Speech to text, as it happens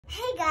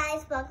Hey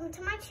guys, welcome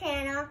to my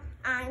channel.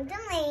 I'm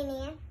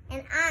Delaney,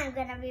 and I'm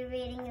going to be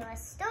reading you a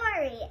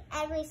story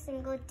every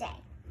single day.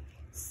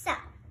 So,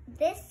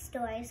 this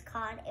story is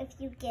called If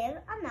You Give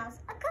a Mouse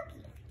a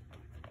Cookie.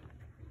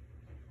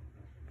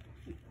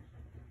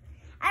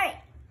 Alright,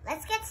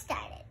 let's get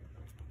started.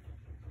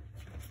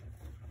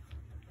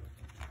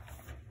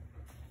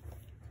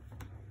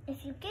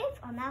 If you give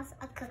a mouse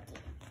a cookie.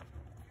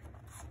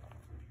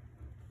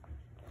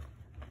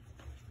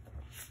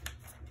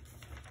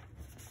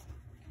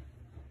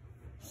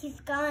 He's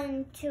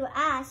going to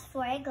ask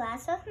for a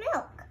glass of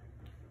milk.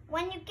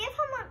 When you give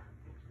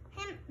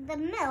him the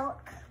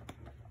milk,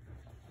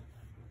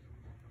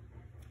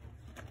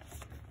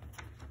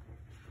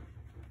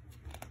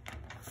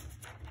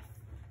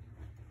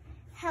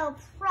 he'll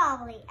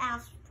probably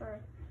ask for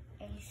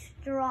a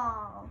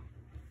straw.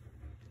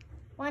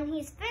 When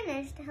he's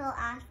finished, he'll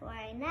ask for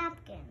a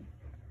napkin.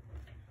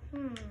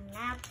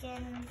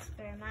 Napkins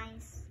for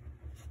mice.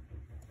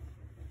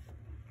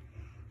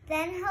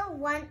 Then he'll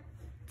want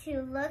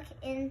to look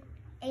in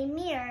a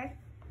mirror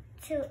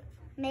to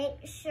make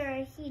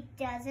sure he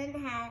doesn't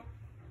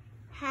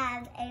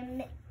have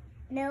a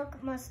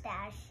milk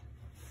mustache.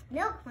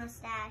 Milk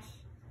mustache.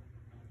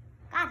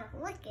 Gotta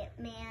lick it,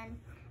 man.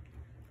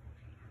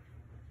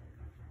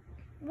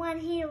 When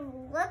he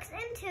looks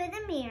into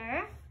the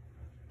mirror,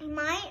 he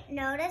might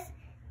notice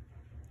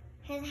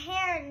his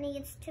hair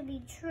needs to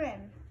be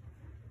trimmed.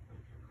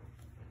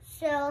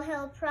 So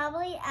he'll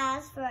probably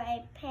ask for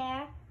a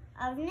pair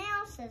of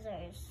nail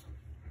scissors.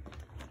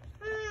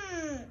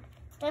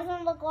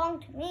 Doesn't look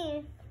long to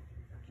me.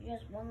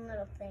 Just one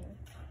little thing.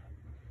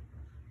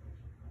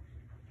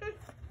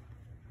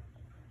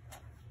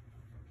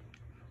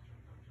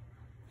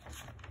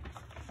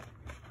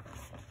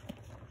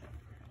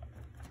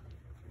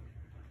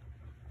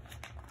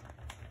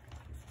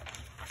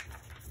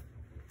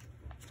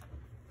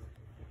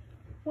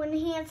 When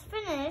he has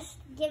finished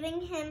giving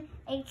him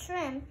a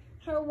trim,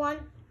 he'll want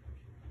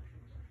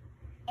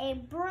a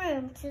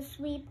broom to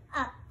sweep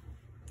up.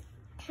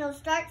 He'll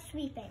start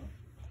sweeping.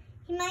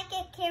 He might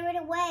get carried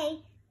away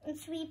and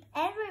sweep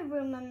every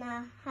room in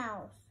the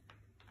house.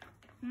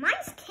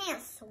 Mice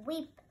can't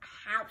sweep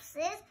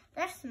houses.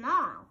 They're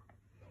small.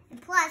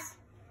 And plus,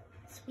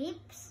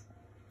 sweeps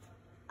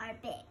are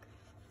big.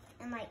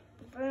 And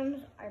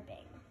brooms are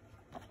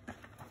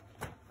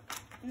big.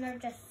 And they're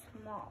just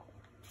small.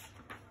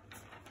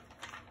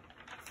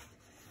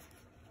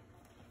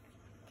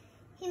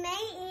 He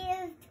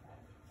may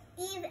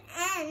even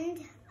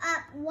end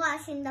up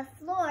washing the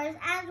floors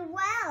as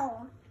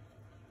well.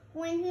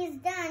 When he's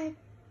done,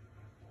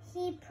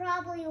 he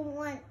probably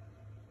wants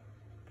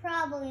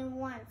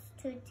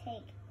to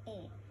take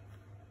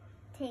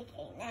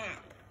a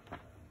nap.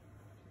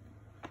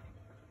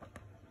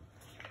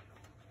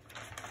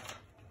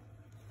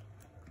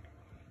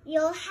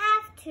 You'll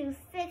have to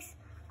fix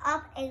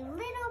up a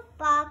little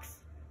box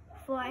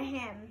for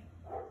him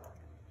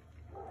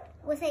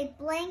with a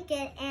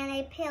blanket and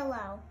a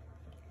pillow.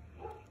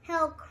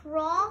 He'll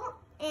crawl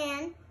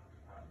in,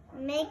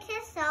 make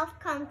himself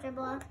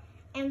comfortable,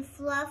 and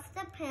fluff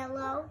the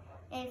pillow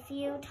a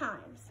few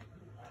times.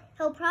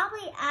 He'll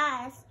probably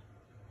ask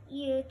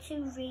you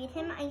to read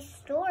him a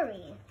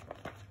story.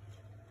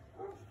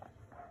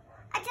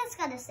 I just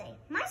gotta say,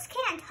 mice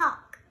can't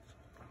talk.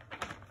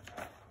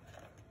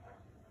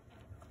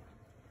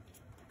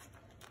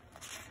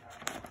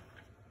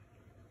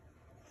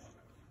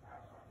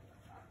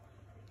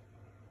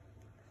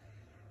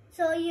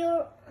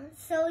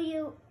 So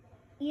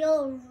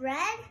you'll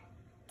read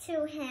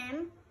to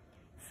him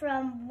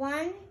from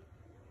one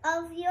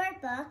of your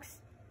books,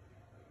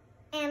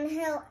 and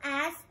he'll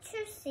ask to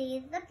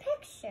see the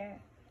picture.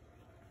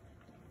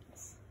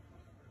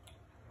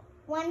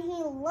 When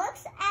he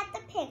looks at the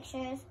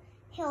pictures,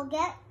 he'll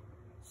get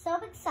so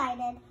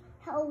excited,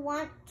 he'll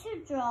want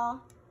to draw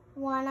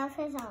one of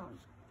his own.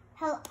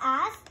 He'll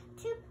ask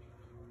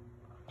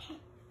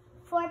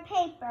for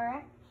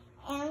paper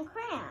and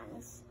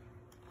crayons.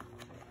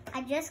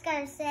 I just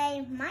gotta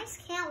say, mice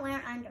can't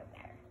wear underwear.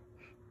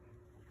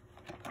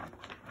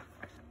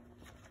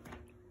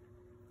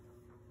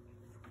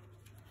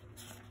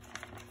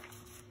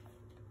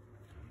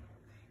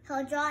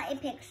 He'll draw a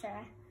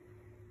picture.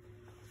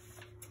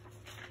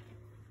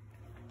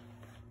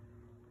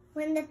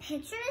 When the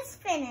picture is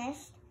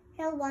finished,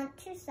 he'll want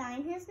to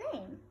sign his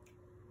name.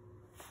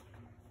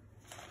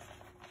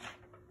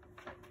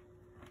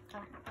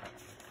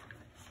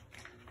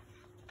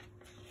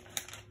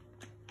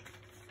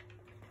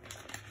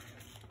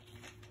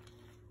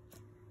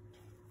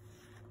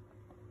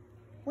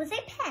 With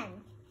a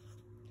pen.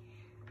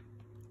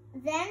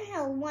 Then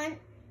he'll want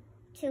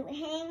to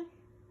hang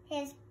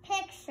his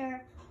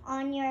picture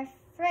on your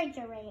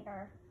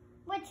refrigerator,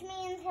 which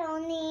means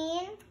he'll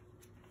need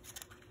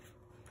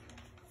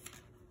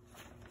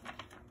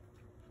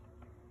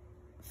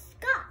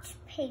Scotch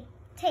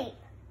tape.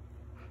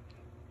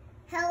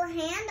 He'll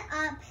hand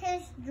up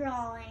his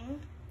drawing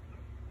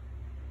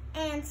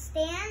and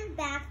stand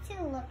back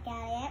to look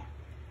at it.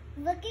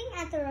 Looking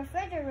at the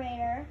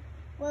refrigerator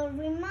will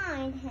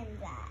remind him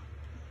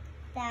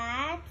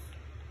that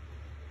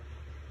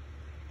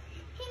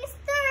he's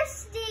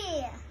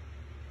thirsty.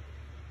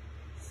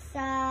 So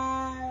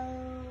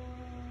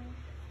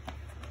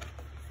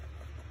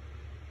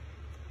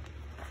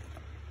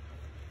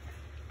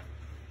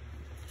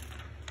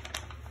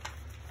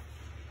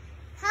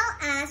he'll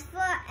ask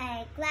for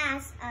a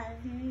glass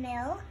of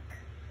milk,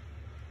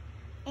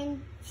 and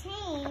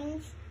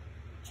changes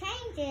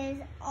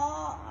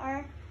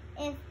are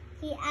if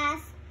he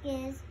asks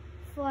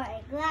for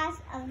a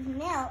glass of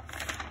milk,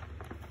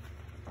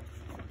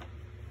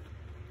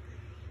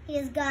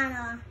 he's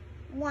gonna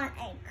want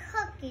a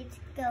cookie to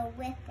go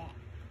with it.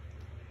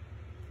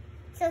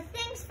 So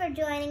thanks for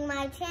joining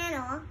my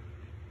channel,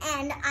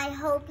 and I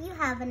hope you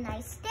have a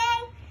nice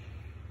day.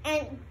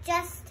 And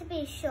just to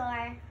be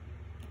sure,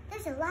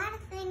 there's a lot of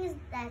things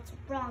that's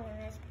wrong in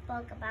this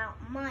book about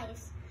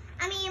mice.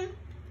 I mean,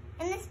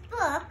 in this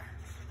book,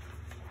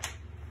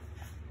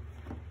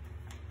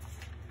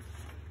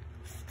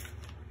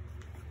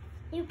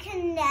 you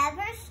can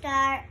never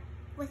start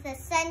with a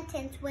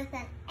sentence with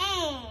an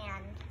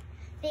and,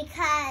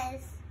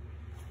 because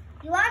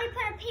you already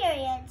put a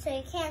period, so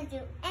you can't do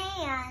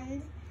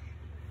and.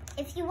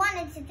 If you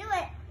wanted to do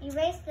it,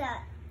 erase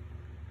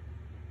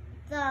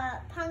the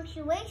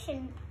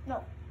punctuation,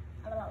 no,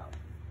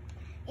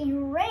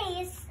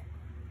 erase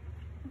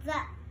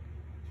the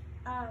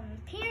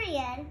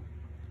period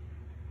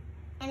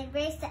and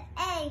erase the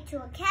A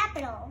to a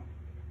capital,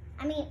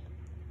 to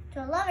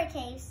a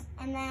lowercase,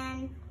 and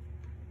then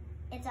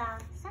it's a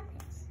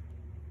sentence.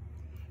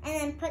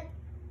 And then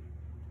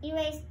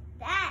erase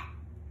that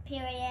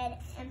period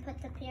and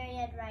put the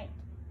period right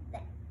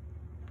there.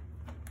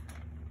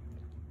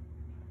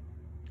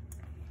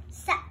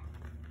 So,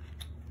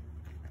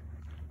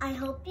 I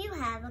hope you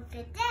have a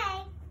good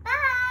day.